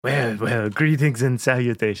Well, greetings and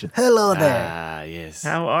salutations. Hello there. Ah, yes.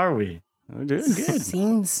 How are we? We're doing good. It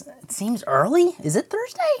seems early. Is it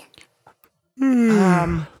Thursday?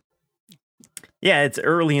 Yeah, it's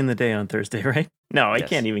early in the day on Thursday, right? No, I Yes.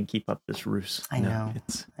 can't even keep up this ruse. I No, know.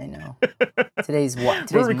 it's I know. Today's what? we're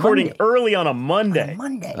Today's recording Monday. early on a Monday.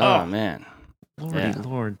 Monday. Oh, man. Lordy Yeah.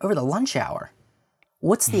 Lord. Over the lunch hour.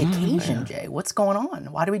 What's the occasion, Jay? What's going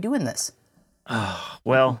on? Why are we doing this?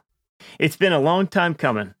 Well, it's been a long time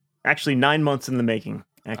coming. Actually, 9 months in the making.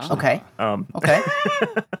 Actually, Okay. Okay.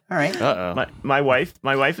 All right. Uh-oh. my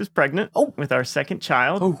wife is pregnant Oh. with our second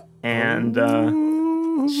child, Oh.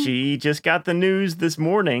 and she just got the news this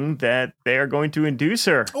morning that they are going to induce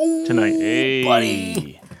her tonight. Hey.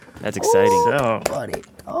 buddy. That's exciting. So, Buddy.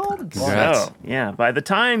 Oh, boy. Congrats. so, yeah, by the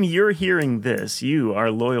time you're hearing this, you,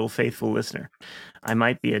 our loyal, faithful listener, I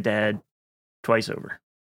might be a dad twice over,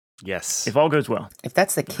 Yes. if all goes well. If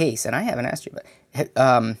that's the case, and I haven't asked you, but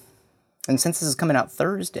and since this is coming out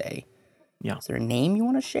Thursday, Yeah. is there a name you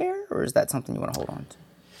want to share, or is that something you want to hold on to?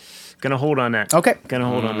 Gonna hold on that. Okay. Gonna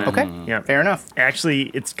hold on that. Okay. Yeah. Fair enough. Actually,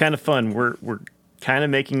 it's kind of fun. We're kind of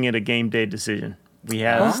making it a game day decision. We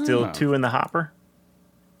have still 2 in the hopper.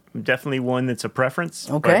 Definitely one that's a preference.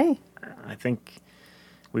 but Okay. I think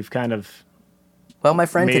we've kind of. Well, my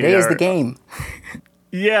friend, Made today it is the our- game.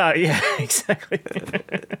 Yeah, exactly.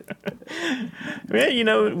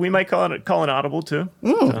 Yeah, we might call an audible too.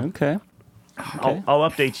 Okay. I'll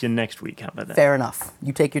update you next week. How about that? Fair enough.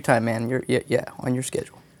 You take your time, man. You're on your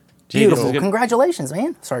schedule. Jay, this is Beautiful. good. Congratulations,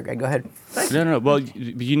 man. Sorry, Greg. Go ahead. No. Well,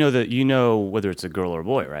 you know whether it's a girl or a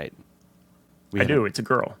boy, right? I do. It's a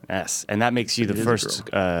girl. Yes. And that makes you the is a first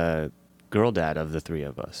girl dad of the three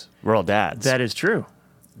of us. We're all dads. That is true.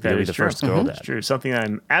 That You'll be is the true. first girl It's dad. true. Something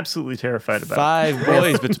I'm absolutely terrified about. 5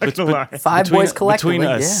 boys Five boys collectively. between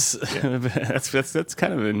us. That's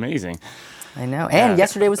kind of amazing. Yeah, I know. And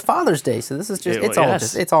yesterday was Father's Day, so this is just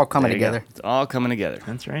it's all coming There you go. together. It's all coming together.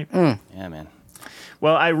 That's right. Yeah, man.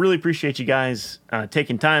 Well, I really appreciate you guys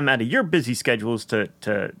taking time out of your busy schedules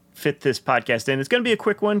to fit this podcast in. It's going to be a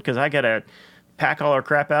quick one because I got to pack all our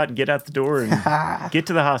crap out and get out the door and get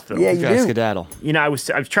to the hospital. Yeah, You you guys do. skedaddle. I was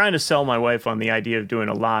trying to sell my wife on the idea of doing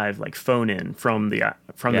a live phone in from the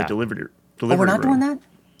delivery Oh, we're not room. doing that?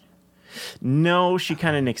 No, she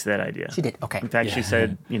kind of nixed that idea. She did. Okay. In fact, she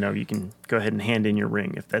said, you can go ahead and hand in your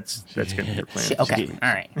ring if that's going to be her plan. Okay.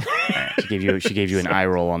 All right. She gave you an eye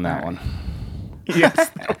roll on that one. Yes,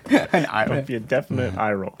 An eye that would be a definite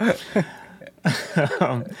eye roll.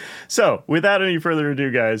 So, without any further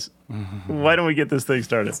ado, guys, why don't we get this thing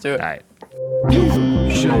started? Let's do it. All right.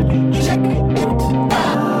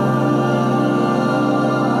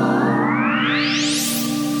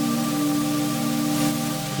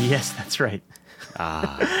 Yes, that's right.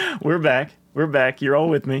 We're back. We're back. You're all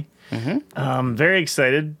with me. Very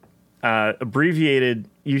excited. Abbreviated,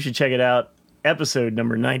 you should check it out, episode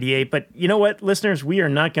number 98. But you know what, listeners? We are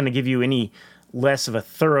not going to give you any less of a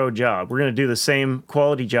thorough job. We're going to do the same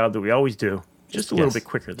quality job that we always do, just a little bit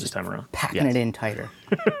quicker this time around. Packing it in tighter.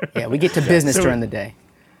 Yeah, we get to business during the day.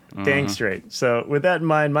 Dang straight. So with that in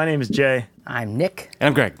mind, my name is Jay. I'm Nick. And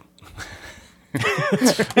I'm Greg.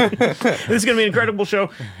 This is going to be an incredible show.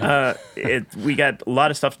 We got a lot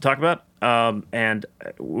of stuff to talk about. And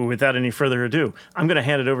without any further ado, I'm going to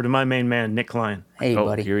hand it over to my main man, Nick Klein. Hey,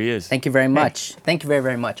 buddy. Here he is. Thank you very much. Thank you very,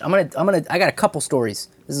 very much. I got a couple stories.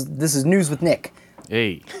 This is news with Nick.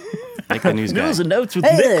 Hey. Nick the news guy. News and notes with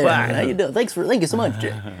Hey Nick there. Klein. How you doing? Thank you so much,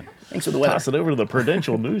 Jay. Thanks for the weather. Toss it over to the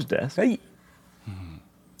Prudential News Desk. Hey.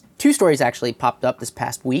 2 stories actually popped up this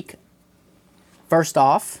past week. First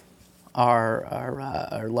off,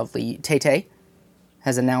 our lovely Tay-Tay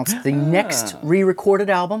has announced the next re-recorded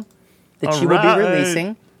album that she will be Alright.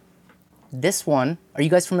 releasing. This one, are you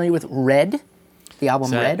guys familiar with Red? The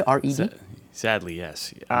album Red, R-E-D? Sadly,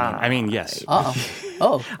 yes. I mean, yes. Uh-oh.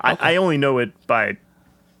 Oh, I only know it by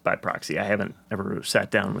proxy. I haven't ever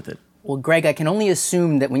sat down with it. well, Greg, I can only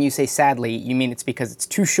assume that when you say sadly, you mean it's because it's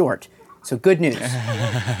too short. So good news.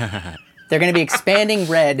 They're going to be expanding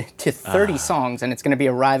Red to 30 songs, and it's going to be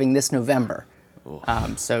arriving this November.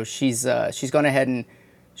 So she's gone ahead and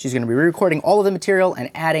she's going to be re-recording all of the material and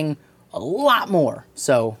adding a lot more.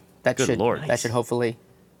 So that Good should Lord. that should hopefully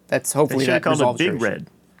They that should have called it resolves Big her issue. Red.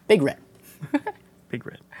 Big Red. Big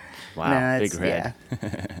Red. Wow. Nah, Big it's- red.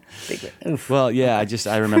 Yeah. Big Red. Oof. Well, yeah,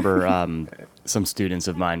 I remember some students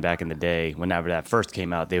of mine back in the day, whenever that first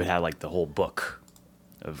came out, they would have the whole book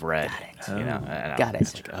of Red. And Got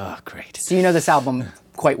it's it. like, oh, great. So you know this album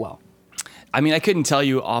quite well. I mean, I couldn't tell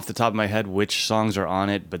you off the top of my head which songs are on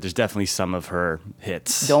it, but there's definitely some of her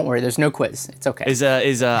hits. Don't worry, there's no quiz. It's okay. Is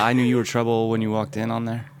I Knew You Were Trouble When You Walked In on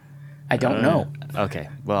there? I don't know. Okay,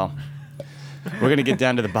 well, we're going to get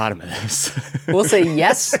down to the bottom of this. We'll say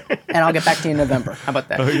yes, and I'll get back to you in November. How about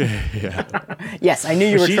that? Okay, yeah. Yes, I knew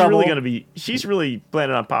you were trouble. She's really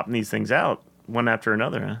planning on popping these things out one after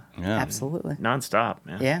another, huh? Yeah. Absolutely. Non-stop,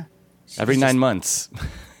 man. Yeah. Every 9 months.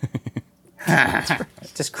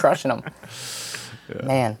 Just crushing them. Yeah.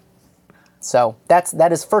 Man. So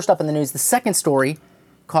that is first up in the news. The second story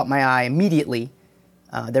caught my eye immediately.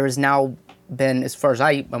 There has now been, as far as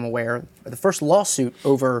I am aware, the first lawsuit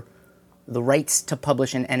over the rights to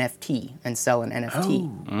publish an NFT and sell an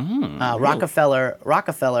NFT. Oh,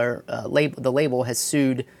 Rockefeller, the label, has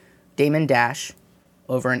sued Damon Dash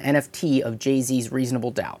over an NFT of Jay-Z's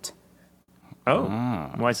Reasonable Doubt. Oh,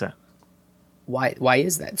 why is that? Why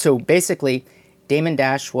is that? So basically, Damon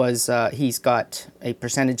Dash he's got a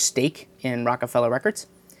percentage stake in Rockefeller Records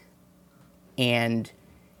and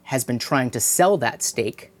has been trying to sell that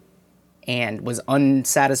stake and was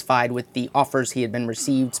unsatisfied with the offers he had been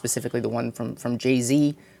received, specifically the one from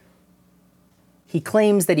Jay-Z. He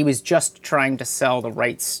claims that he was just trying to sell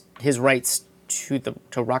his rights to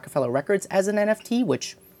Rockefeller Records as an NFT,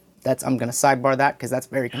 which I'm going to sidebar that because that's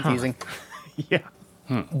very confusing. Yeah.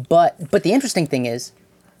 But the interesting thing is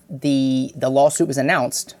the lawsuit was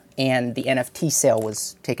announced and the NFT sale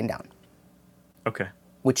was taken down. Okay.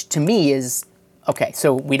 Which to me is okay.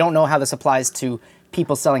 So we don't know how this applies to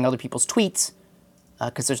people selling other people's tweets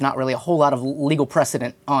because there's not really a whole lot of legal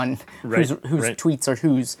precedent on whose tweets are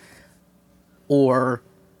whose, or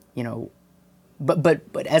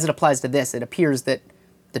but as it applies to this, it appears that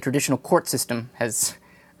the traditional court system has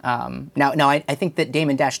now I think that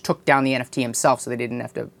Damon Dash took down the NFT himself, so they didn't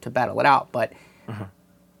have to battle it out, but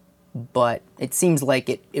it seems like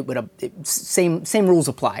it would same rules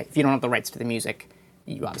apply. If you don't have the rights to the music,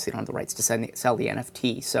 you obviously don't have the rights to sell the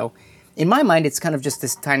NFT. So in my mind, it's kind of just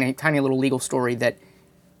this tiny little legal story that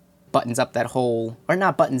buttons up that whole, or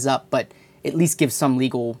not buttons up, but at least gives some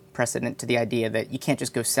legal precedent to the idea that you can't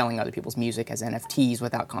just go selling other people's music as NFTs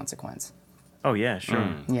without consequence. Oh yeah,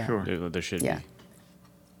 sure, Yeah. sure. There should Yeah. be.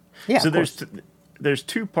 Yeah. So of there's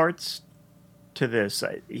two parts to this.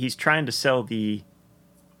 He's trying to sell the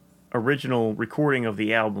original recording of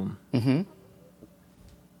the album. Mm-hmm.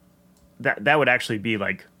 That would actually be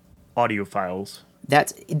like audio files.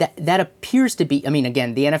 That appears to be. I mean,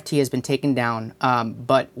 again, the NFT has been taken down,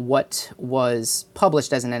 but what was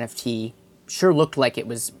published as an NFT sure looked like it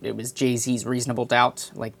was Jay-Z's Reasonable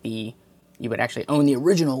Doubt. Like you would actually own the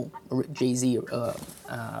original Jay-Z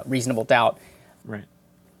Reasonable Doubt, Right.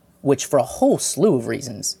 which for a whole slew of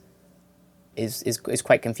reasons is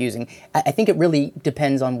quite confusing. I think it really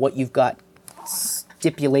depends on what you've got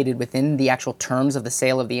stipulated within the actual terms of the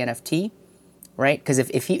sale of the NFT. Right? Because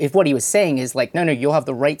if what he was saying is like, no, you'll have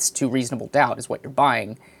the rights to Reasonable Doubt is what you're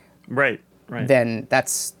buying. Right. Then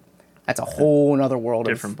that's a whole other world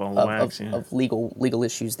of legal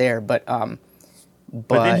issues there. But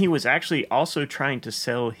then he was actually also trying to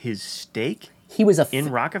sell his stake. He was in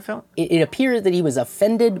Rockefeller. It appears that he was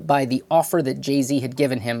offended by the offer that Jay-Z had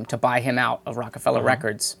given him to buy him out of Rockefeller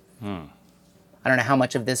Records. I don't know how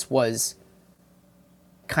much of this was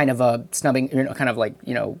kind of a snubbing, kind of like,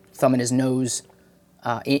 thumb in his nose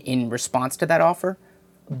in response to that offer.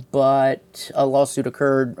 But a lawsuit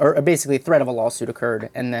occurred, or basically a threat of a lawsuit occurred,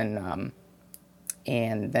 and then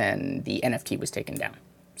the NFT was taken down.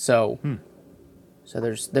 So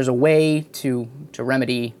there's a way to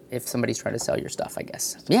remedy if somebody's trying to sell your stuff, I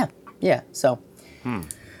guess. Yeah. So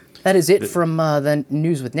that is it from the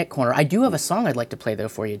news with Nick Corner. I do have a song I'd like to play though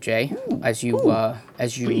for you, Jay, as you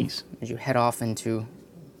head off into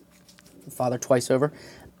Father Twice Over.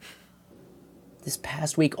 This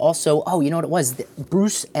past week also, you know what it was?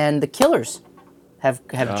 Bruce and the Killers have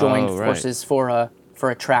joined forces for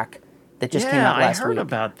a track that just came out last week. Yeah, I heard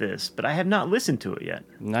about this, but I have not listened to it yet.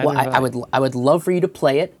 I would love for you to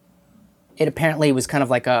play it. It apparently was kind of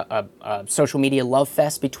like a social media love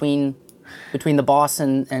fest between the boss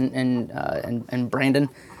and Brandon.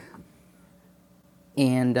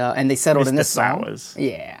 And they settled in this song.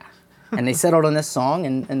 Yeah. And they settled on this song,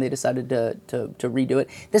 and they decided to redo it.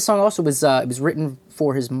 This song also was written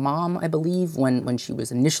for his mom, I believe, when she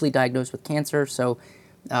was initially diagnosed with cancer. So,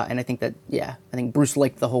 and I think Bruce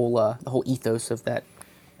liked the whole ethos of that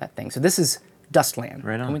thing. So this is Dustland.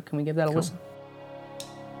 Right on. Can we give that a listen?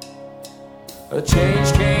 A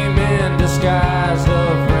change came in disguise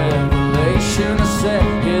of revelation to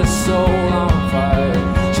set his soul on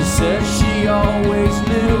fire. She said she always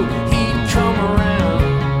knew he'd come around.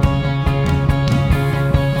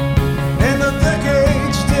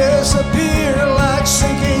 Disappear like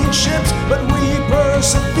sinking ships, but we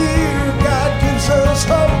persevere. God gives us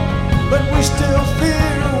hope, but we still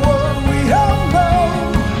fear what we have known.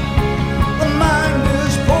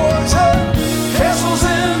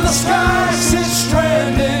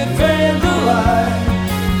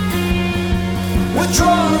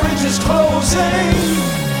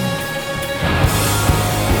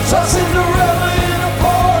 saw Cinderella in a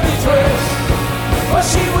party dress, but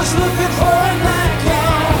she was looking for a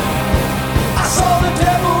nightgown. I saw the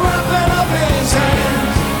devil wrapping up his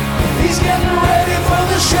hands. He's getting ready for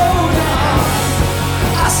the showdown.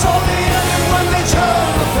 I saw the ending when they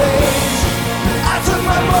turned the page. I took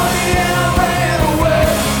my money and I ran away,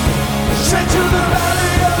 straight to the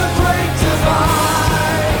valley of the great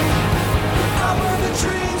divide. I burned the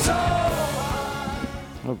dreams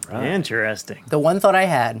of All right. Interesting. The one thought I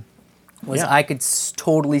had was Yeah. I could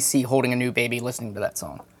totally see holding a new baby listening to that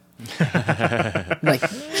song. Like, yeah, Might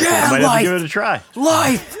have to life, give it a try.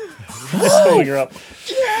 life, Pulling her up.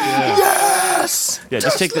 yes. Yeah,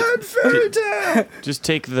 just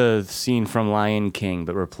take the scene from Lion King,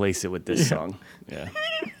 but replace it with this song. Yeah.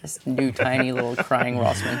 This new tiny little crying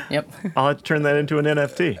Rossman. Yep. I'll have to turn that into an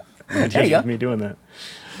NFT. There you go. Me doing that.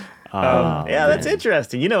 Yeah, that's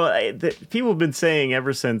interesting. You know, people have been saying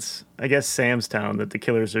ever since, I guess, Sam's Town that the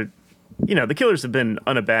Killers are, you know, the Killers have been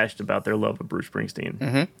unabashed about their love of Bruce Springsteen.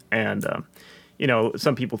 Mm-hmm. And, you know,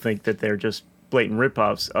 some people think that they're just blatant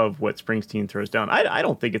ripoffs of what Springsteen throws down. I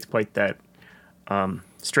don't think it's quite that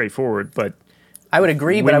straightforward, but I would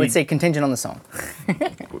agree, but When I you- would say contingent on the song.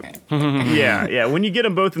 yeah. When you get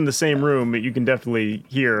them both in the same room, you can definitely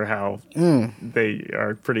hear how they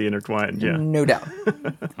are pretty intertwined. Yeah. No doubt.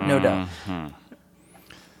 No doubt.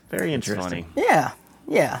 Very It's interesting. funny.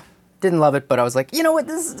 Yeah. Didn't love it, but I was like, you know what?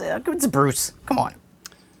 This is it's Bruce. Come on.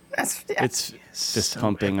 It's fist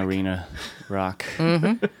pumping arena rock.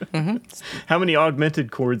 How many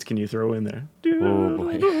augmented chords can you throw in there? Oh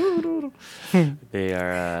boy. They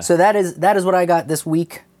are. So that is what I got this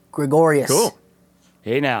week, Gregorius. Cool.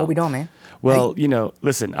 Hey now. What we doing, man? Well, you know,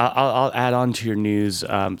 listen, I'll add on to your news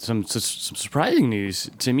some surprising news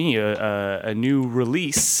to me. A new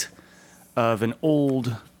release of an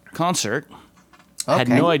old concert. I had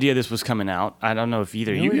Okay. no idea this was coming out. I don't know if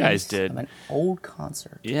either you guys did. Of an old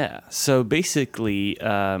concert. Yeah. So basically,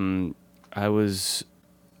 I was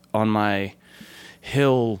on my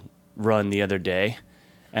hill run the other day,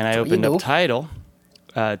 and I opened up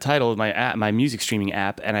Tidal, my app, my music streaming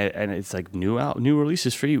app, and it's like new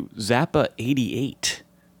releases for you. Zappa '88,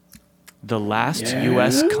 the last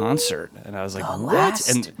U.S. concert, and I was like, what? last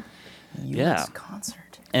And US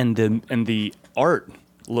concert. and the art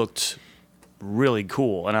looked really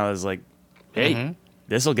cool, and I was like, hey,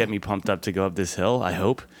 this will get me pumped up to go up this hill, I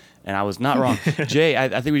hope. And I was not wrong. Jay,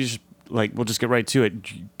 I think we'll just get right to it.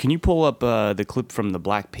 Can you pull up the clip from the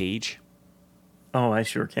Black Page? Oh, I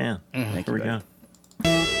sure can. Thank Here you, we go.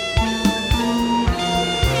 bud.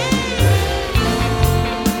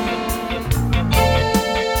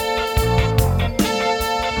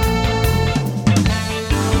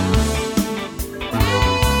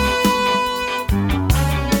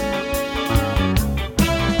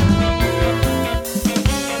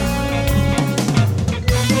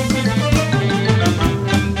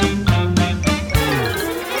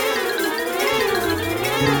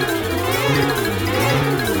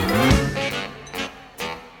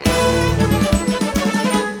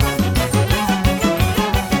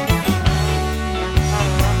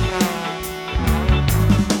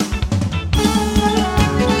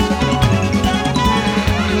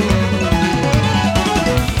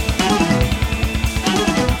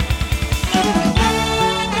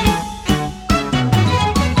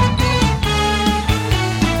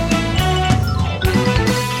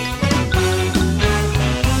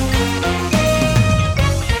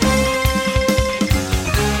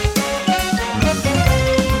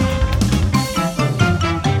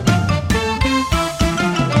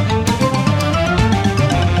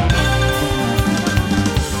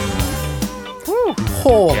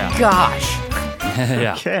 Oh Yeah. gosh.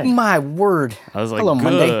 Yeah. Okay. My word. I was like, Hello,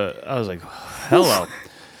 Monday. good. I was like, hello.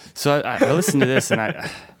 So I listened to this, and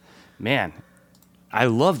I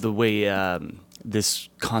love the way this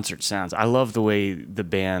concert sounds. I love the way the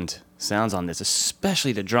band sounds on this,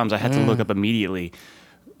 especially the drums. I had to look up immediately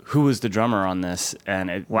who was the drummer on this, and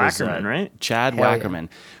it was Wackerman, right? Chad Hell yeah. Wackerman,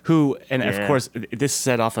 who, and of Yeah. course, this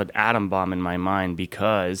set off an atom bomb in my mind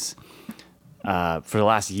because for the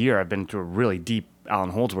last year I've been through a really deep Alan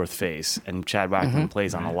Holdsworth phase, and Chad Wackerman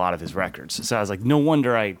plays on a lot of his records. So I was like, no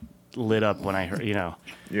wonder I lit up when I heard, you know.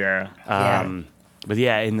 Yeah. But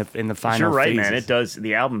yeah, in the final You're right, phases, man. It does.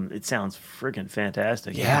 The album, it sounds freaking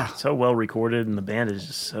fantastic. Yeah. So well recorded, and the band is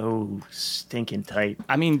just so stinking tight.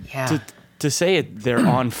 I mean, Yeah. to say they're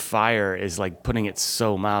on fire is like putting it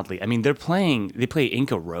so mildly. I mean, they play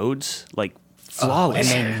Inca Roads like Oh, and flawless.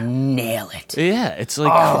 they nail it. Yeah, it's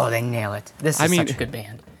like Oh, they nail it. This is I mean- such a good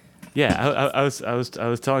band. Yeah, I was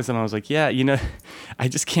telling someone, I was like, yeah, I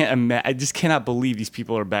just cannot believe these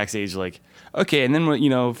people are backstage like, okay, and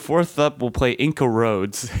then fourth up we'll play Inca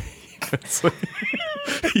Roads. It's like,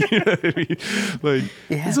 you know what I mean? Like,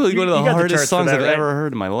 this is like one of the hardest songs I've ever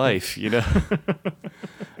heard in my life.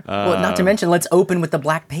 Well, not to mention, let's open with the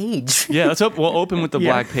Black Page. Yeah, we'll open with the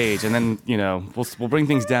Black Page, and then we'll bring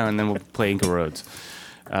things down, and then we'll play Inca Roads.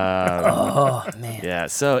 Oh man. Yeah,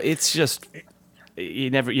 so it's just you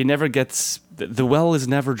never gets the well is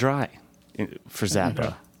never dry for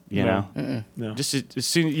Zappa. No. Just as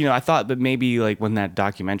soon I thought that maybe like when that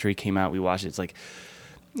documentary came out, we watched it. It's like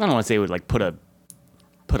I don't want to say it would like put a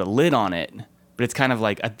lid on it, but it's kind of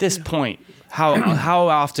like at this point, how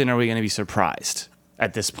often are we going to be surprised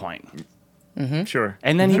at this point? Mm-hmm. Sure.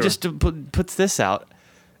 And then he just puts this out.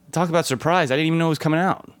 Talk about surprise! I didn't even know it was coming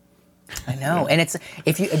out. I know, and it's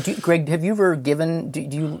Greg, have you ever given? Do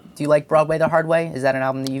you like Broadway the Hard Way? Is that an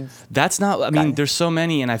album that you've? That's not. I mean, there's so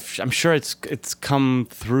many, and I'm sure it's come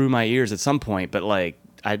through my ears at some point, but like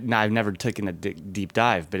I've never taken a deep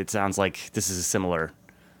dive. But it sounds like this is a similar.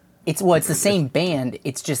 It's the same band.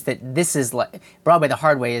 It's just that this is like Broadway the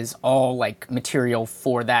Hard Way is all like material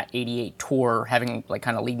for that '88 tour, having like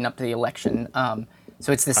kind of leading up to the election.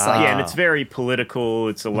 So it's this like and it's very political.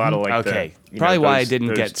 It's a lot of like probably why I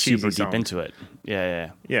didn't get super deep into it. Yeah.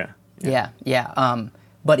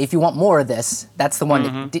 But if you want more of this, that's the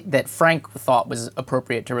one that Frank thought was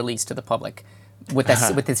appropriate to release to the public with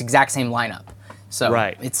this exact same lineup. So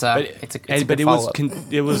it's a good follow-up.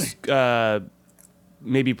 It was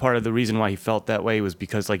maybe part of the reason why he felt that way was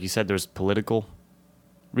because, like you said, there's political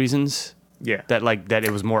reasons. Yeah. That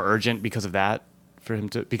it was more urgent because of that. For him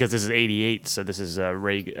to, because this is '88, so this is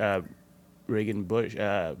Reagan Bush.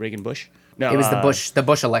 No, it was the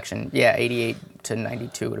Bush election. Yeah, '88 to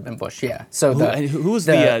 '92 would have been Bush. Yeah. So who was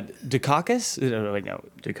the Dukakis? No,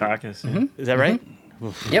 Dukakis. Mm-hmm. Is that right?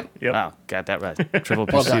 Yep. Wow, got that right. Trivial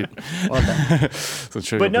Pursuit. Well done.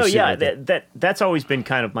 But no, that's always been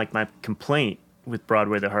kind of like my complaint with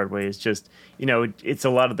Broadway the Hard Way is just it's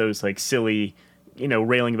a lot of those like silly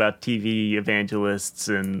railing about TV evangelists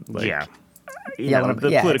and like. Yeah.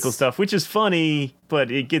 The political stuff, which is funny,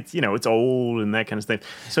 but it gets, it's old and that kind of stuff.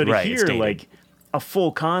 So to hear like a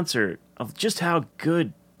full concert of just how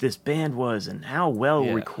good this band was and how well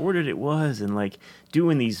recorded it was and like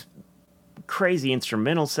doing these crazy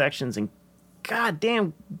instrumental sections and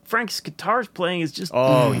goddamn Frank's guitar's playing is just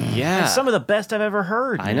some of the best I've ever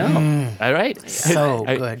heard. I know. All right. So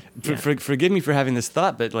good. Forgive me for having this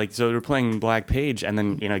thought, but like, so we're playing Black Page and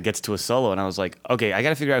then, it gets to a solo and I was like, okay, I got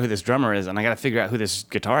to figure out who this drummer is and I got to figure out who this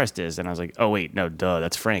guitarist is. And I was like, oh wait, no,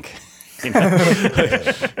 that's Frank. He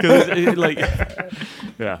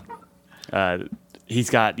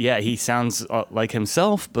sounds like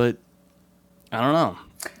himself, but I don't know.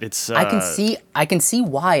 It's I can see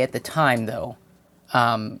why at the time though,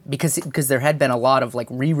 because there had been a lot of like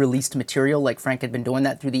re-released material, like Frank had been doing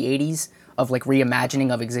that through the '80s of like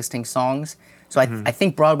reimagining of existing songs. So I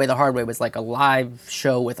think Broadway the Hard Way was like a live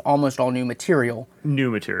show with almost all new material.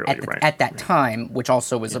 At that time, which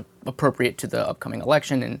also was appropriate to the upcoming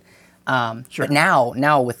election. And but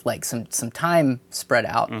now with like some time spread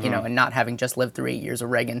out, and not having just lived through 8 years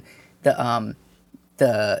of Reagan,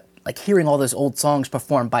 the like hearing all those old songs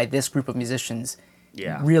performed by this group of musicians,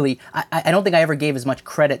 really, I don't think I ever gave as much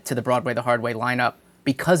credit to the Broadway the Hard Way lineup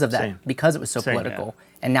because of that, because it was so political. Yeah.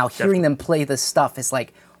 And now hearing them play this stuff is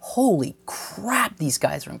like, holy crap, these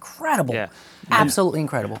guys are incredible. Yeah. Absolutely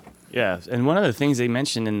incredible. Yeah, and one of the things they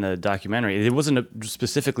mentioned in the documentary, it wasn't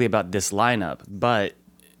specifically about this lineup, but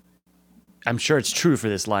I'm sure it's true for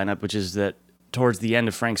this lineup, which is that towards the end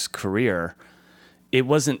of Frank's career,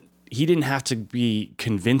 he didn't have to be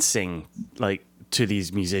convincing like to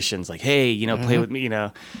these musicians like, hey, play with me,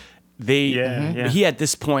 He at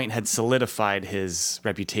this point had solidified his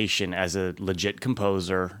reputation as a legit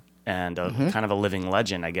composer and a kind of a living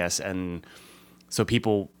legend, I guess. And so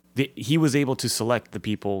he was able to select the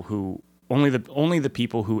people who only the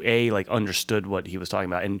people who A, like understood what he was talking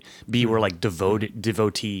about, and B, were like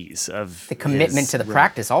devotees of the commitment to the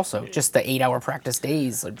practice. Also, just the 8-hour practice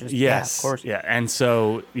days. Of course. Yeah, and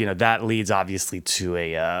so that leads obviously to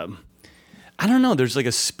a. I don't know. There's like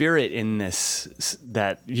a spirit in this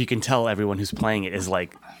that you can tell everyone who's playing it is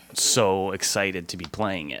like so excited to be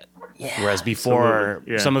playing it. Yeah. Whereas before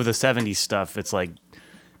some of the 70s stuff, it's like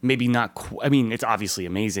maybe not. I mean, it's obviously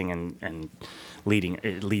amazing and.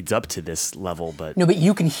 It leads up to this level, but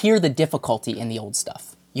you can hear the difficulty in the old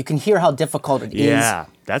stuff. You can hear how difficult it is. Yeah,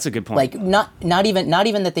 that's a good point. Like not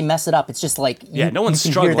even that they mess it up. It's just like no one's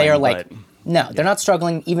struggling. They are they're not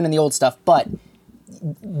struggling even in the old stuff. But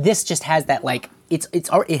this just has that like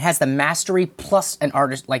it has the mastery plus an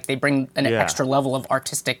artist, like they bring an extra level of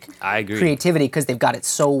artistic creativity because they've got it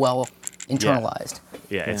so well internalized.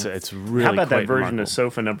 Yeah, it's really. How about that version remarkable. of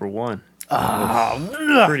Sofa Number 1?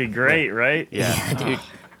 Oh, pretty great, right? Yeah, dude.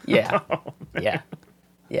 Yeah, yeah,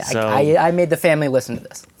 yeah. So- I made the family listen to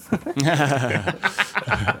this.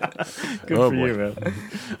 Good for you, man.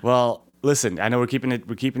 Well, listen, I know we're keeping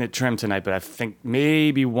it trim tonight, but I think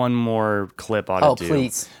maybe one more clip ought to do.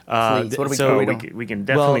 Please. What are we so- doing? We can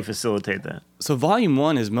definitely facilitate that. So Volume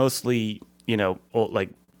 1 is mostly, like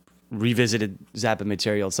revisited Zappa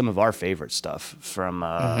material, some of our favorite stuff from,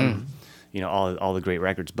 all the great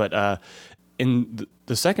records. But in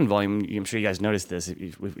the second volume, I'm sure you guys noticed this if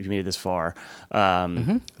you made it this far,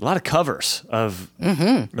 a lot of covers of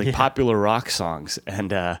popular rock songs.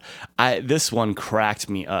 And this one cracked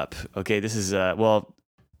me up. Okay, this is,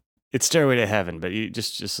 it's Stairway to Heaven, but you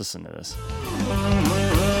just listen to this.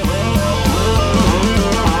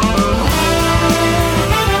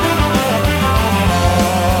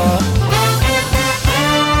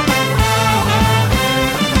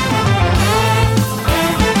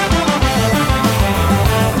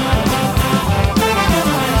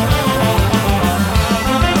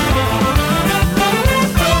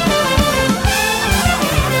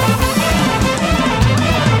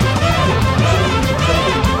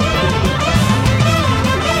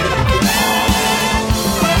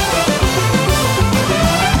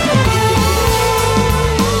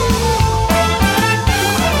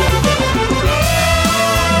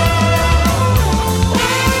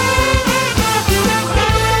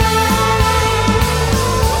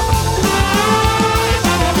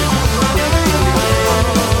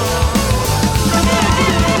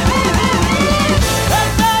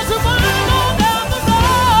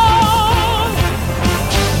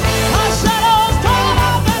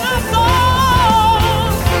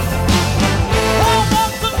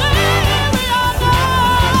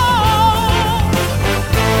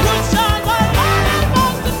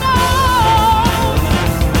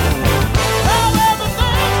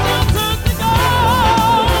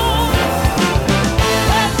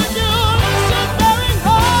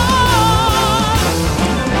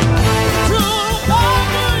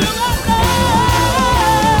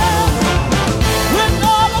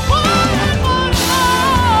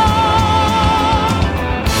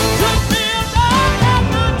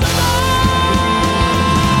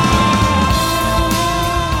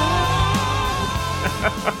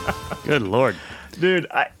 Good Lord. Dude,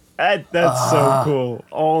 that's so cool.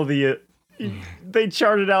 All the they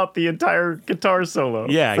charted out the entire guitar solo.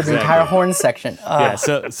 Yeah, For exactly. the entire horn section. Yeah,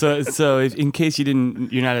 so if, in case you're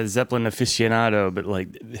not a Zeppelin aficionado, but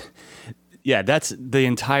that's the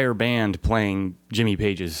entire band playing Jimmy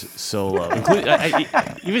Page's solo.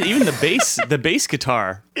 Even the bass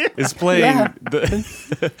guitar is playing. Yeah.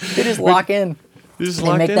 They just lock in.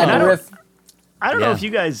 They make that riff. I don't know if you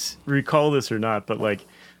guys recall this or not, but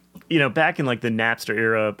back in the Napster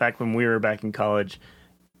era, back when we were back in college,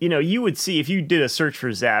 you would see, if you did a search for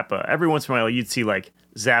Zappa, every once in a while you'd see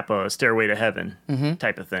Zappa, Stairway to Heaven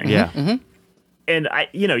type of thing. Yeah. Mm-hmm. And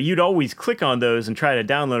you'd always click on those and try to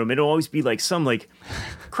download them. It'll always be some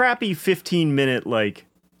crappy 15-minute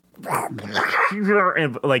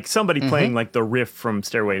and somebody playing the riff from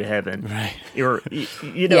Stairway to Heaven, Right? Or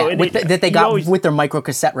that they got with their micro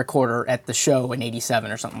cassette recorder at the show in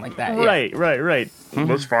 '87 or something like that. Right.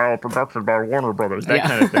 This file production by Warner Brothers, that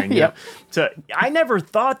kind of thing. Yep. So I never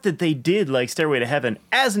thought that they did Stairway to Heaven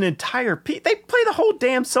as an entire piece. They play the whole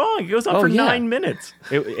damn song. It goes on for 9 minutes.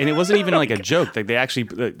 And it wasn't even a joke. They actually,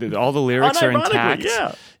 all the lyrics are intact.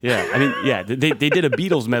 Yeah. Yeah. I mean, they did a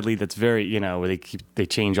Beatles medley that's very, where they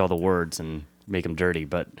change all the words and make them dirty,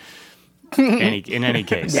 but in any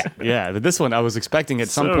case, but this one I was expecting at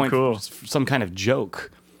some point some kind of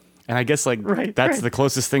joke, and I guess that's the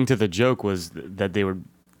closest thing to the joke was that they would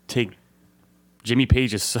take Jimmy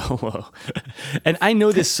Page's solo, and I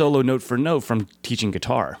know this solo note for note from teaching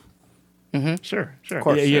guitar. Mm-hmm. Sure. Of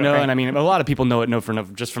course, and I mean, a lot of people know it note for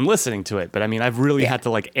note just from listening to it, but I mean, I've really had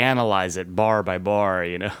to analyze it bar by bar,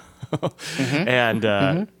 and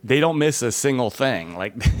they don't miss a single thing.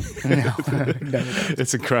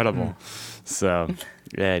 It's incredible. So,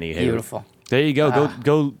 anywho, Beautiful. There you go.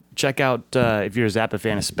 Go check out if you're a Zappa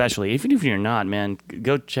fan, especially. Even if you're not, man,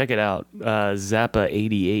 go check it out. Zappa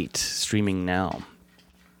 88 streaming now.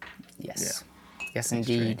 Yes. Yeah. Yes,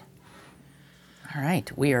 indeed. All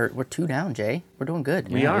right, we're 2 down, Jay. We're doing good.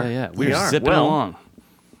 We are. Yeah. We're zipping along.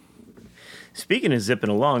 Speaking of zipping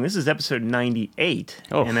along, this is episode 98.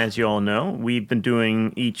 Oh. And as you all know, we've been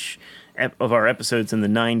doing each of our episodes in the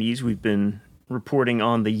 90s. We've been reporting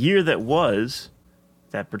on the year that was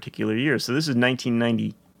that particular year. So this is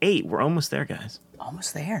 1998. We're almost there, guys.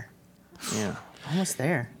 Almost there. Yeah. Almost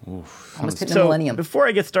there. Oof. Almost hitting the So millennium. before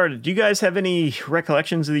I get started, do you guys have any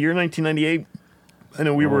recollections of the year 1998? I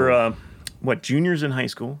know we were, juniors in high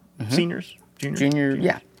school? Seniors? Junior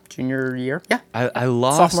year. Yeah. I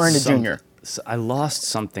lost Sophomore into junior. I lost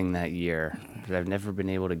something that year that I've never been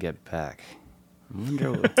able to get back. I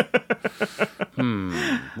wonder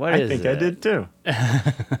what I is think it? I did too.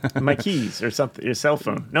 My keys or something, your cell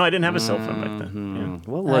phone. No, I didn't have a cell phone back then.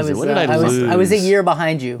 What was it? What did I I lose? was a year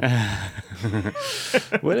behind you.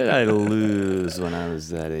 What did I lose when I was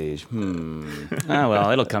that age? Ah, well,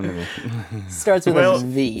 it'll come to me. Starts with Well, a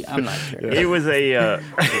V. I'm not sure. Yeah. It was a,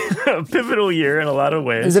 a pivotal year in a lot of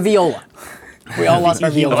ways. It was a viola. We all lost our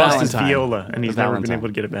He viola. lost his Valentine. viola, and he's never been Valentine. able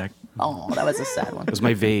to get it back. Oh, that was a sad one. It was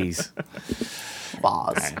my vase.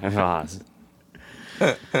 Vase. Vase.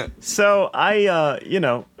 So I,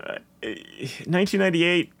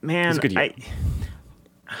 1998, man, It's a good year.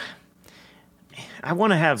 I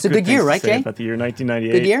want to have It's a good good year, things to right, say Jay? about the year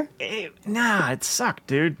 1998. Good year? Nah, it sucked,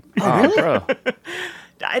 dude. Oh, bro.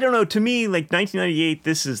 I don't know. To me, like 1998,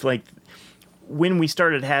 this is like when we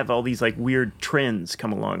started to have all these like weird trends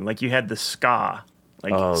come along. Like you had the ska.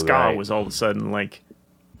 Like Oh, ska right. was all of a sudden like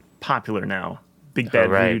popular now. Big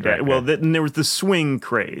Bad right, Voodoo Daddy. right, Well, right. then there was the swing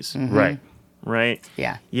craze, Right. right?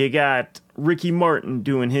 Yeah. You got Ricky Martin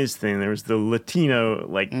doing his thing. There was the Latino,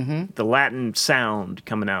 like the Latin sound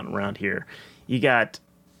coming out around here. You got,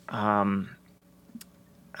 I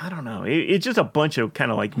don't know. It's just a bunch of kind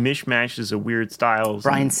of like mishmashes of weird styles.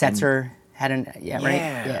 Brian and- Setzer had an right.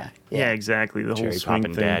 Yeah. Yeah, exactly. The whole Cherry swing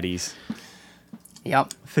popping thing. daddies.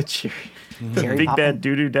 Yep. The cherry. Cherry Big poppin'. Bad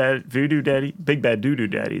Doo-Doo Daddy. Voodoo Daddy. Big Bad Doo-Doo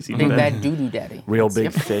Daddies. even Big better. Bad Doo Doo Daddy. Real big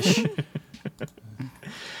Yep. fish.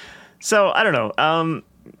 So, I don't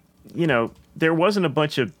know. There wasn't a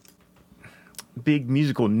bunch of big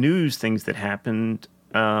musical news things that happened.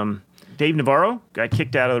 Dave Navarro got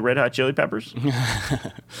kicked out of the Red Hot Chili Peppers.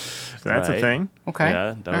 So that's a Right. thing. Okay.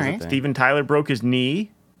 Yeah, that All was a right. thing. Steven Tyler broke his knee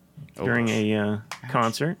during a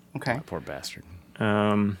concert. Okay. Poor bastard.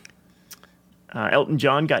 Elton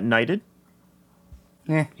John got knighted.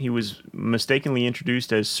 Yeah. He was mistakenly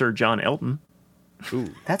introduced as Sir John Elton. Ooh.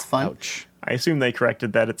 That's fun. Ouch. I assume they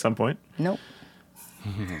corrected that at some point. Nope.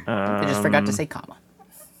 They just forgot to say comma.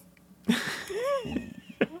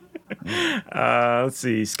 Let's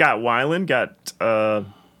see. Scott Weiland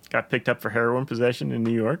got picked up for heroin possession in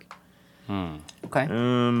New York. Okay.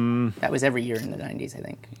 That was every year in the 90s, I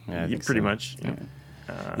think. Yeah, I Yeah, think pretty so. much. Yeah.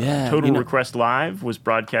 Yeah. Total Request Live was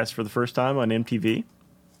broadcast for the first time on MTV.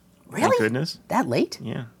 Really? Thank goodness. That late?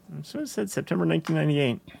 Yeah. So it said September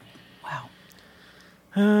 1998.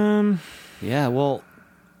 Wow. Yeah, well,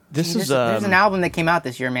 this There's, is there's an album that came out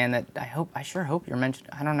this year, man, that I sure hope you're mentioned.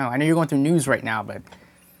 I don't know. I know you're going through news right now, but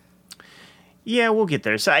Yeah, we'll get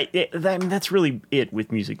there. So that's really it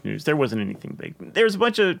with music news. There wasn't anything big. There's a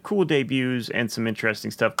bunch of cool debuts and some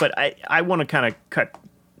interesting stuff, but I want to kind of cut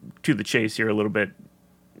to the chase here a little bit.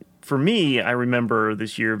 For me, I remember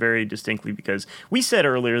this year very distinctly because we said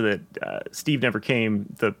earlier that Steve Never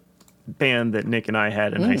Came, the band that Nick and I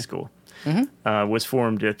had in high school, was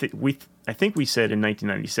formed. I think we said in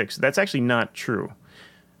 1996. That's actually not true.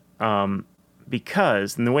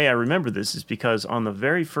 Because, and the way I remember this is because on the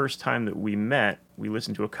very first time that we met, we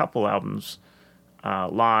listened to a couple albums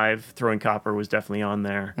live. Throwing Copper was definitely on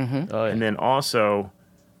there. Oh, yeah. And then also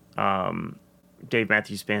Dave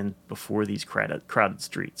Matthews Band, Before These Crowded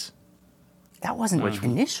Streets. that wasn't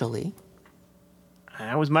initially.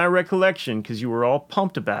 That was my recollection because you were all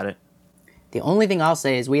pumped about it. The only thing I'll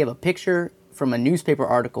say is we have a picture from a newspaper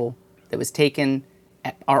article that was taken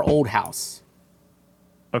at our old house,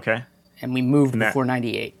 Okay. and we moved that- before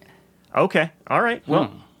 98. Okay. All right.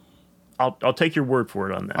 Well, I'll take your word for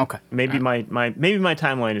it on that. Okay. Maybe my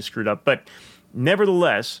timeline is screwed up, but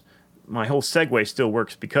nevertheless, my whole segue still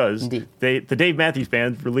works because Indeed. the Dave Matthews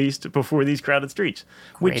Band released Before These Crowded Streets,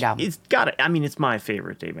 which Great album. it's got it. I mean, it's my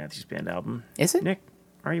favorite Dave Matthews Band album. Is it? Nick,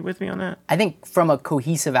 are you with me on that? I think from a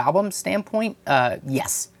cohesive album standpoint,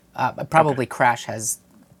 yes. Probably Crash has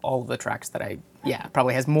all of the tracks that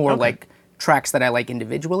probably has more Okay. like tracks that I like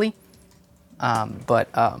individually.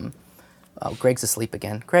 Oh, Greg's asleep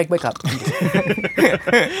again. Greg, wake up.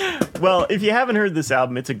 Well, if you haven't heard this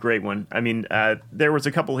album, it's a great one. I mean, there was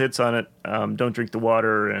a couple hits on it, Don't Drink the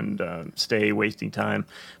Water and Stay Wasting Time.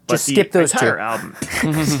 But Just skip those entire two. album,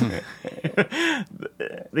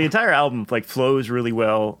 the entire album like flows really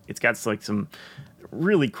well. It's got like some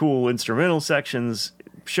really cool instrumental sections,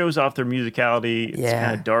 shows off their musicality. It's Yeah.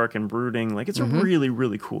 kind of dark and brooding. Like it's a really,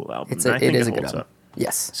 really cool album. and I It think is a it good holds album. up.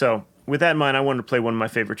 Yes. So with that in mind, I wanted to play one of my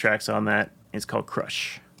favorite tracks on that. It's called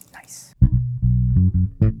Crush. Nice.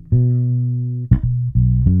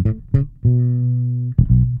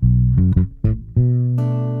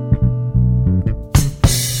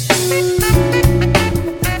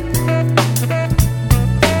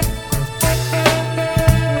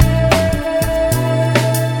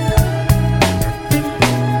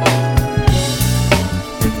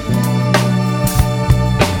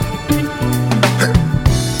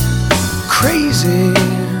 Crazy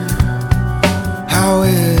how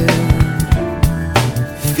it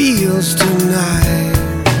feels tonight.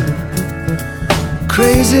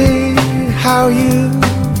 Crazy how you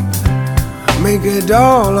make it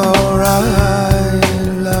all alright,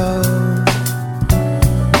 love.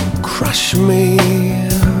 Crush me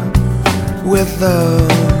with the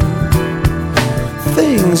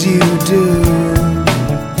things you do,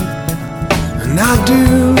 and I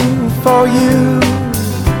do for you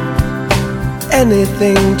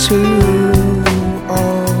anything to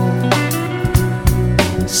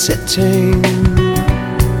sitting,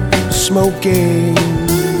 smoking,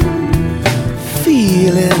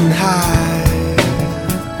 feeling high.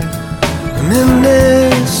 And in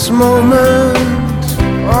this moment,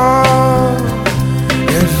 oh,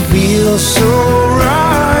 it feels so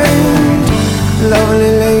right.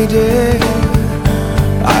 Lovely lady,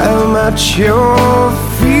 I am at your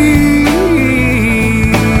feet.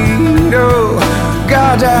 Oh,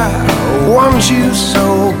 God, I want you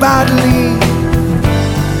so badly,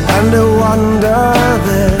 and I wonder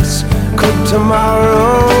this could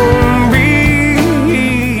tomorrow be.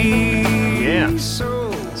 Yeah.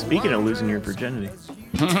 Speaking of losing your virginity.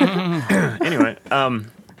 Anyway,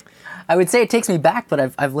 I would say it takes me back,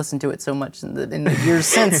 but I've listened to it so much in the years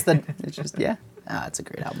since that it's just it's a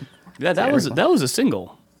great album. Yeah, that was a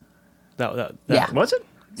single. That Yeah. was it?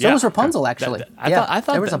 So Yeah. was Rapunzel actually. I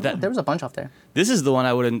thought there was a bunch off there. This is the one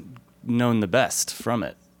I would have known the best from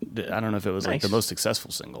it. I don't know if it was like the Nice. most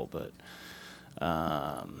successful single, but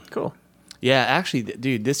Cool. yeah, actually,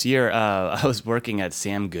 dude, this year I was working at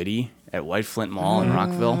Sam Goody at White Flint Mall in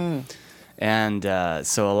Rockville, and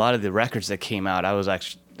so a lot of the records that came out, I was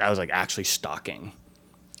actually stocking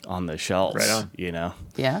on the shelves. Right on. You know.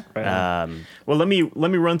 Yeah. Right on. Well, let me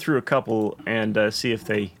run through a couple and see if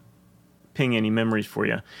they ping any memories for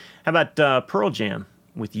you. How about Pearl Jam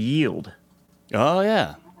with Yield? Oh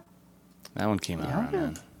yeah, that one came out around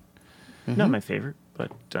then. Not my favorite, but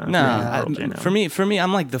No, Pearl Jam for me,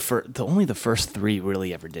 I'm like only the first three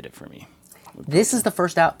really ever did it for me. This is the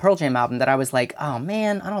first Pearl Jam album that I was like, oh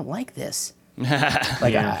man, I don't like this.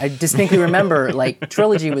 Like Yeah. I distinctly remember, like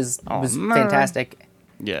Trilogy was man. fantastic,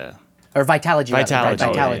 Yeah. or Vitalogy. rather, right?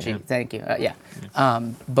 Vitalogy, Vitalogy. yeah. Thank you. Yeah.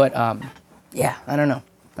 Yeah, I don't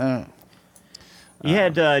know. You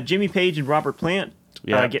had Jimmy Page and Robert Plant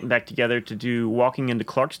Yeah. getting back together to do "Walking into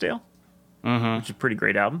Clarksdale," which is a pretty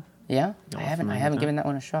great album. Yeah, I haven't familiar with given that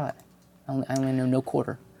one a shot. I only know No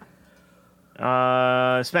Quarter.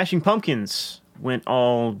 Smashing Pumpkins went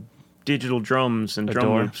all digital drums and drum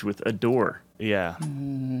Adore. loops with "Adore." Yeah.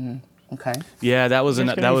 Okay. Yeah, that was You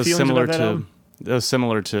guys got any feelings similar about that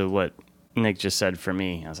to album? what Nick just said for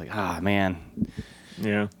me. I was like, man,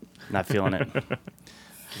 Yeah, not feeling it.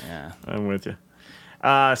 Yeah. I'm with you.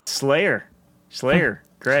 Slayer,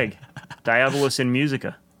 Greg, Diabolus in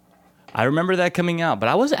Musica. I remember that coming out,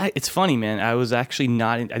 but it's funny, man. I was actually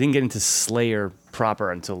I didn't get into Slayer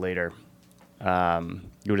proper until later. You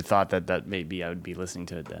would have thought that maybe I would be listening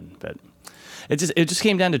to it then, but it just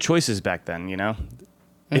came down to choices back then, you know?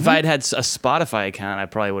 If I had a Spotify account, I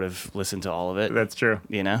probably would have listened to all of it. That's true.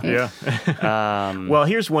 You know? Yeah. Well,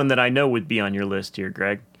 here's one that I know would be on your list here,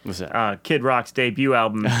 Greg. What's that? Kid Rock's debut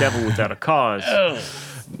album, "Devil Without a Cause."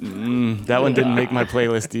 That one didn't make my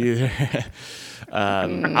playlist either.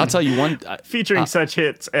 I'll tell you one. Featuring such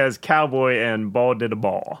hits as "Cowboy" and "Ball Did a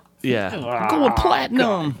Ball." Yeah. Going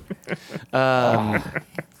platinum.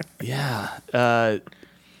 Yeah.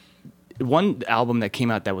 One album that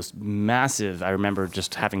came out that was massive, I remember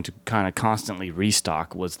just having to kind of constantly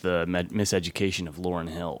restock, was the Miseducation of Lauryn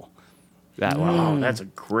Hill. That one. Oh, that's a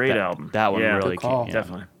great album. That one Yeah, really good call. came.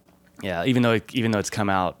 definitely. Yeah, even though it's come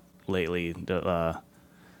out lately, I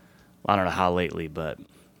don't know how lately, but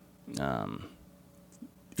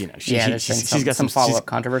She's got some follow-up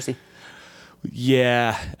controversy.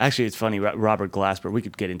 Yeah, actually, it's funny. Robert Glasper. We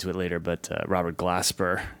could get into it later, but Robert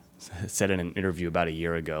Glasper said in an interview about a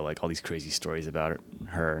year ago, like all these crazy stories about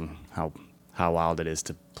her and how wild it is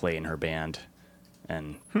to play in her band,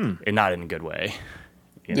 and not in a good way.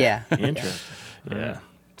 You know? Yeah. Interesting. Yeah.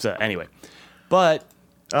 So anyway, but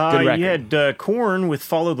good record. You had Korn with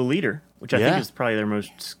 "Follow the Leader." which I think is probably their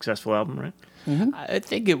most successful album, right? Mm-hmm. I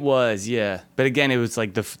think it was, yeah. But again, it was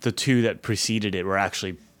like the two that preceded it were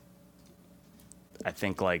actually, I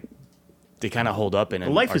think, like they kind of hold up in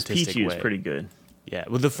an Life is artistic Peachy way. is pretty good. Yeah,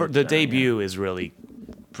 well, the debut is really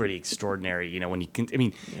pretty extraordinary. You know, when you can, I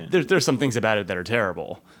mean, there's some things about it that are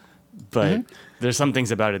terrible, but there's some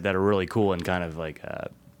things about it that are really cool and kind of like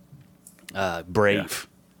brave.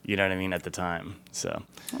 You know what I mean? At the time, so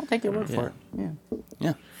I'll take your word for it.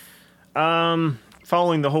 Yeah.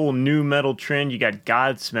 Following the whole new metal trend, you got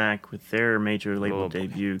Godsmack with their major label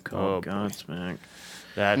debut called Godsmack.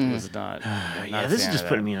 That was not. This is just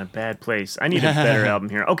putting me in a bad place. I need a better album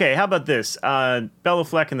here. Okay, how about this? Bella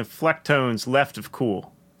Fleck and the Flecktones, Left of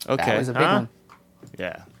Cool. Okay, That was a big one.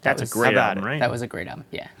 yeah, That's a great album, right? That was a great album.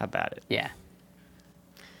 Yeah. How about it? Yeah.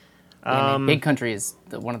 Man, Big Country is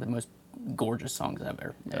one of the most gorgeous songs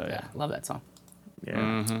ever. I love that song. Yeah.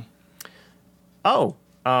 Mm-hmm. Oh,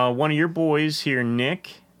 one of your boys here,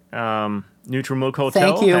 Nick, Neutral Milk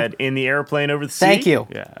Hotel, Thank you. had In the Airplane Over the Sea. Thank you.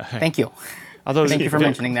 Yeah. Thank you. Although Thank you for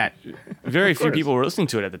mentioning that. very few people were listening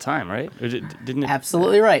to it at the time, right? Or didn't it?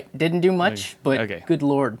 Absolutely right. Didn't do much, but Okay. good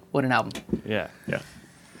Lord, what an album. Yeah. Yeah.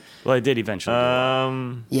 Well, it did eventually.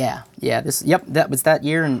 Yeah. That was that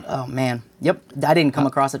year, and oh man, I didn't come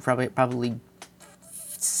across it probably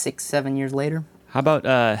 6-7 years later. How about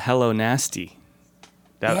Hello Nasty?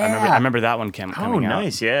 I remember that one coming out. Oh,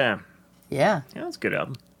 nice. Yeah. Yeah. Yeah, that's a good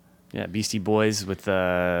album. Yeah, Beastie Boys with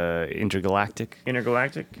Intergalactic.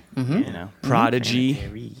 Intergalactic. You know,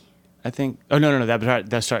 Prodigy. I think. Oh no,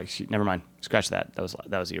 that's sorry. Never mind. Scratch that. That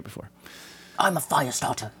was the year before. I'm a fire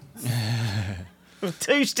starter.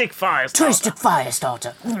 Two-stick fire. Two-stick fire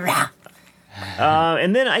starter.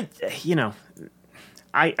 And then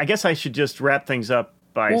I guess I should just wrap things up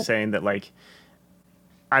by saying that, like,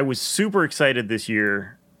 I was super excited this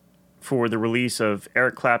year for the release of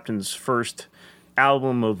Eric Clapton's first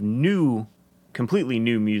album of completely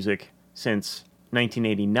new music since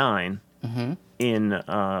 1989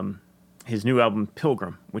 in his new album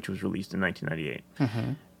Pilgrim, which was released in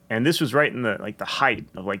 1998. And this was right in the height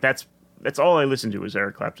of, like, that's all I listened to was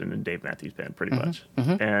Eric Clapton and Dave Matthews Band, pretty much.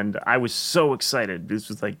 And I was so excited. This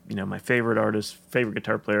was like, my favorite artist, favorite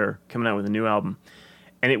guitar player coming out with a new album.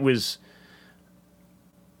 And it was,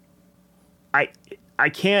 I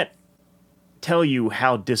can't tell you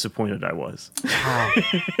how disappointed I was. Wow.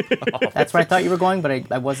 That's where I thought you were going,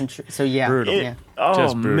 but I wasn't sure. So yeah. Brutal. Yeah.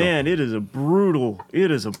 Oh brutal. man, it is a brutal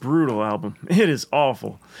album. It is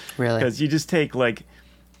awful. Really? Because you just take, like,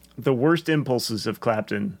 the worst impulses of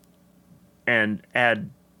Clapton and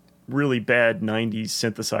add really bad 90s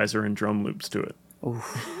synthesizer and drum loops to it.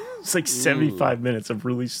 It's like 75 minutes of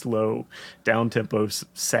really slow, down-tempo,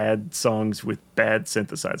 sad songs with bad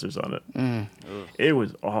synthesizers on it. It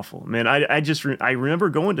was awful. Man, I remember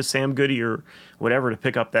going to Sam Goody or whatever to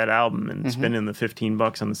pick up that album and spending the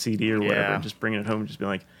 $15 on the CD or whatever and just bringing it home and just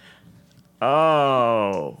being like,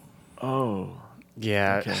 oh.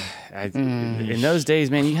 Yeah. Okay. In those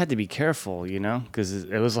days, man, you had to be careful, because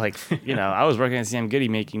it was like, I was working at Sam Goody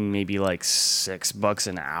making maybe like $6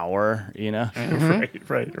 an hour, Right.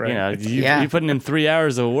 You're putting in 3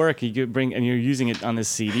 hours of work, and you're using it on this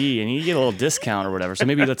CD, and you get a little discount or whatever. So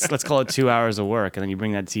maybe let's call it 2 hours of work, and then you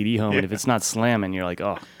bring that CD home, and if it's not slamming, you're like,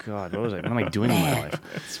 oh God, what am I doing in my life?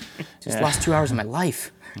 Just lost 2 hours of my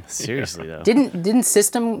life. Seriously though. Didn't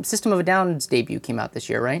System of a Down's debut came out this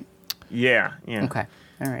year, right? Yeah. Okay.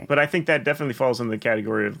 All right. But I think that definitely falls in the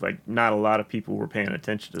category of, like, not a lot of people were paying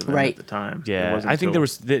attention to them at the time. Yeah, I think there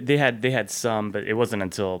was they had some, but it wasn't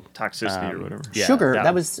until Toxicity or whatever. Yeah, Sugar.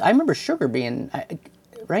 I remember Sugar being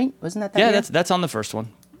right. Wasn't that? Yeah, year? that's on the first one.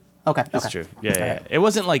 Okay. That's true. Yeah. It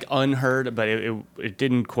wasn't like unheard, but it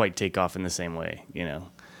didn't quite take off in the same way,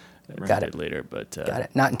 Got it later. But got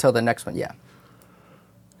it. Not until the next one. Yeah.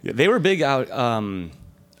 They were big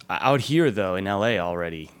out here though in LA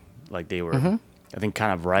already. Like they were, I think,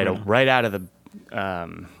 kind of right out of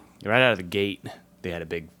the gate. They had a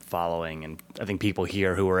big following, and I think people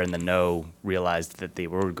here who were in the know realized that they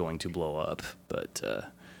were going to blow up, but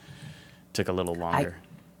took a little longer.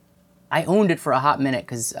 I owned it for a hot minute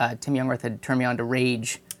because Tim Youngworth had turned me on to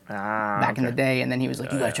Rage back in the day, and then he was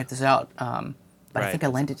like, "You gotta check this out." But I think I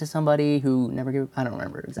lent it to somebody who never gave. I don't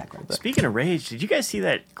remember exactly. But. Speaking of Rage, did you guys see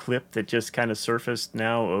that clip that just kind of surfaced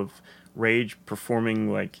now of Rage performing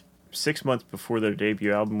like 6 months before their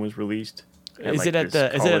debut album was released? Is it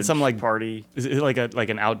at some like party? Is it like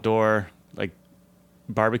an outdoor like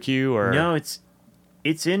barbecue or no? It's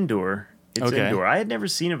indoor. It's indoor. I had never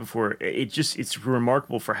seen it before. It's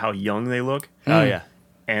remarkable for how young they look. Oh yeah,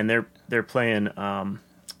 and they're playing.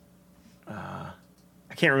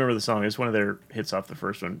 I can't remember the song. It's one of their hits off the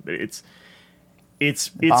first one, but it's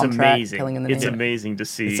Bomb track, amazing. Killing in the It's Name. amazing to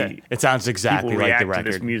see. It sounds exactly people like the react to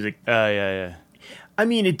record. this music. Yeah. I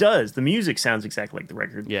mean, it does. The music sounds exactly like the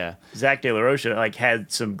record. Yeah. Zach De La Rocha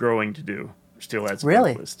had some growing to do. Still as a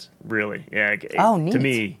Really? vocalist. Really? Yeah. Oh, To neat.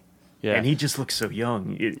 me. Yeah. And he just looks so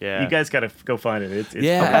young. Yeah. You guys got to go find it. It's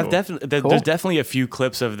Yeah, fucking I've cool. definitely. Cool. There's definitely a few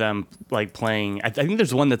clips of them like playing. I think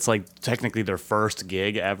there's one that's like technically their first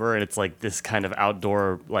gig ever, and it's like this kind of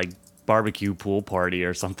outdoor like barbecue pool party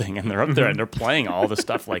or something, and they're up there and they're playing all the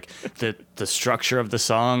stuff. Like the structure of the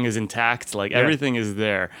song is intact, like everything is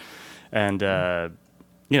there, and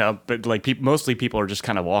but like mostly people are just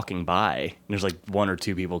kind of walking by. And there's like one or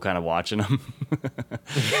two people kind of watching them,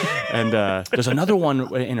 and there's another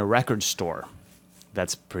one in a record store.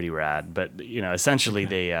 That's pretty rad, but essentially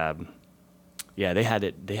they had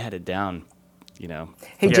it down, Hey,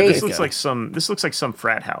 Yeah, Jay, this if, looks like some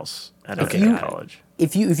frat house at a you- college.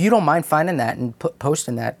 if you don't mind finding that and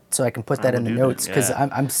posting that so I can put that in the will do that. notes, because Yeah.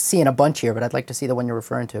 I'm seeing a bunch here, but I'd like to see the one you're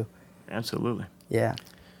referring to. Absolutely. Yeah.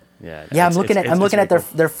 yeah. Yeah, I'm it's- looking it's- at it's their really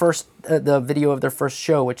cool. their first the video of their first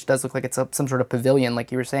show, which does look like it's some sort of pavilion,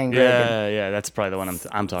 like you were saying, Greg. and Yeah, that's probably the one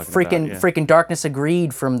I'm talking Freaking about. freaking Darkness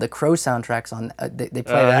Agreed from the Crow soundtracks on. They play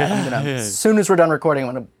that. I'm gonna, as soon as we're done recording,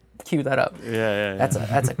 I'm gonna cue that up. Yeah.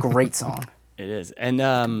 That's a great song. It is. And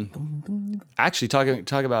actually,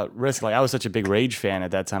 talk about Risk. Like, I was such a big Rage fan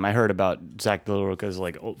at that time. I heard about Zach De La Rocha's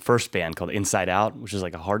like first band called Inside Out, which is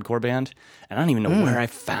like a hardcore band, and I don't even know where I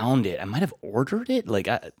found it. I might have ordered it. Like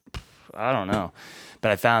I don't know,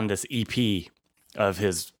 but I found this EP of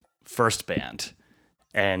his first band,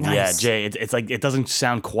 and yeah, Nice. Jay, it's like it doesn't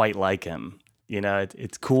sound quite like him.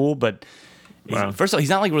 It's cool, but Wow. first of all, he's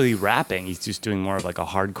not like really rapping. He's just doing more of like a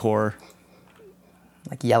hardcore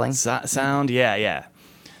Like yelling. sound. Yeah. Here,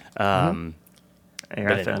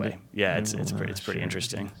 But I found anyway, it. yeah, it's pretty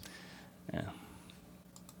interesting. Yeah.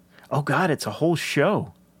 Oh God, it's a whole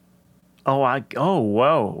show.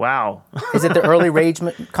 Whoa, wow. Is it the early Rage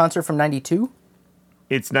concert from '92?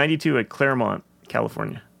 It's 92 at Claremont,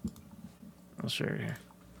 California. I'll share it here.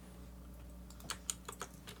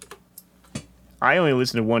 I only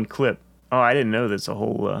listened to one clip. Oh, I didn't know that's a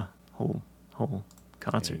whole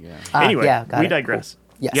concert. Anyway, yeah, got we it. digress.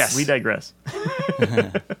 Cool. Yes. We digress.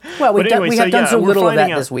 Well, But anyway, we so have done yeah, so we're little of finding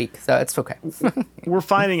that out- this week, so it's okay. We're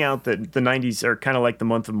finding out that the 90s are kind of like the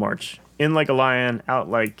month of March. In like a lion, out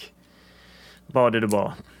like ball did a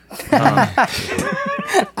ball.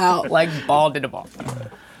 Out like ball did a ball.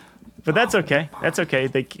 But that's okay. That's okay.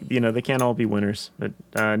 They can't all be winners. But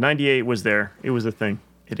 98 was there. It was a thing.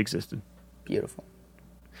 It existed. Beautiful.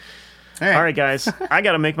 All right, guys. I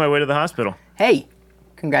got to make my way to the hospital. Hey,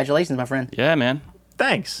 congratulations, my friend. Yeah, man.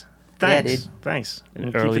 Thanks. Yeah, Thanks. dude. Thanks.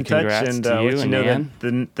 And Early keep in touch congrats and to you let you and know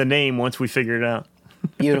Nan. the name once we figure it out.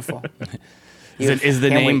 Beautiful. Is the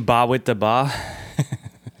Can't name wait. Ba with the Ba?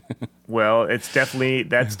 Well, that's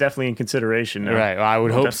definitely in consideration. Now. Right. Well, I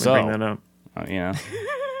would We'll hope definitely so. Bring that up.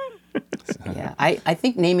 Yeah, I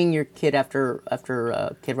think naming your kid after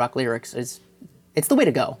Kid Rock lyrics it's the way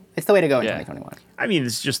to go. It's the way to go in Yeah. 2021, I mean,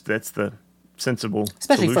 that's the sensible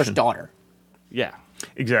especially solution. first daughter. Yeah.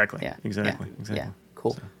 Exactly. Yeah, Exactly. yeah, Exactly. Yeah,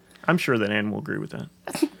 cool, I'm sure that Ann will agree with that.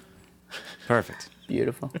 Perfect.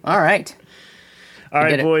 beautiful. All right, All right,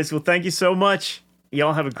 did it. boys. Well, thank you so much.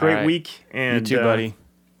 Y'all have a great right. week. And You too, buddy.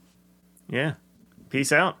 Yeah.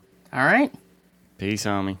 Peace out. all right. Peace,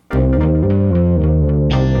 homie.